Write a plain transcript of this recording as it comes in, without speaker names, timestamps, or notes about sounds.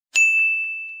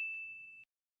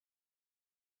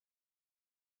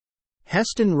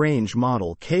Hestan range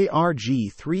model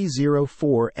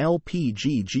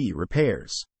KRG304LPGG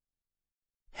repairs.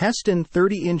 Hestan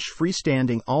 30-inch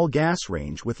freestanding all-gas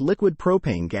range with liquid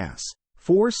propane gas,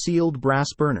 4 sealed brass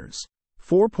burners,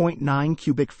 4.9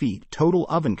 cubic feet total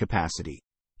oven capacity,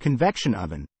 convection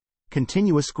oven,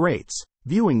 continuous grates,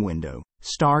 viewing window,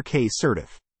 Star K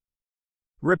certif.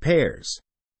 Repairs.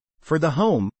 For the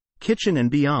home, kitchen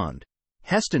and beyond,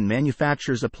 Hestan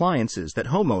manufactures appliances that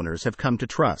homeowners have come to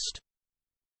trust.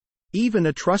 Even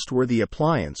a trustworthy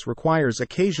appliance requires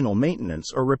occasional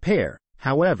maintenance or repair,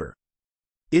 however.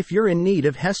 If you're in need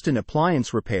of Hestan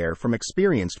appliance repair from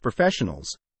experienced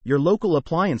professionals, your local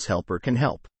appliance helper can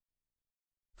help.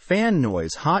 Fan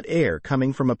noise: hot air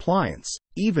coming from appliance,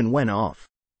 even when off.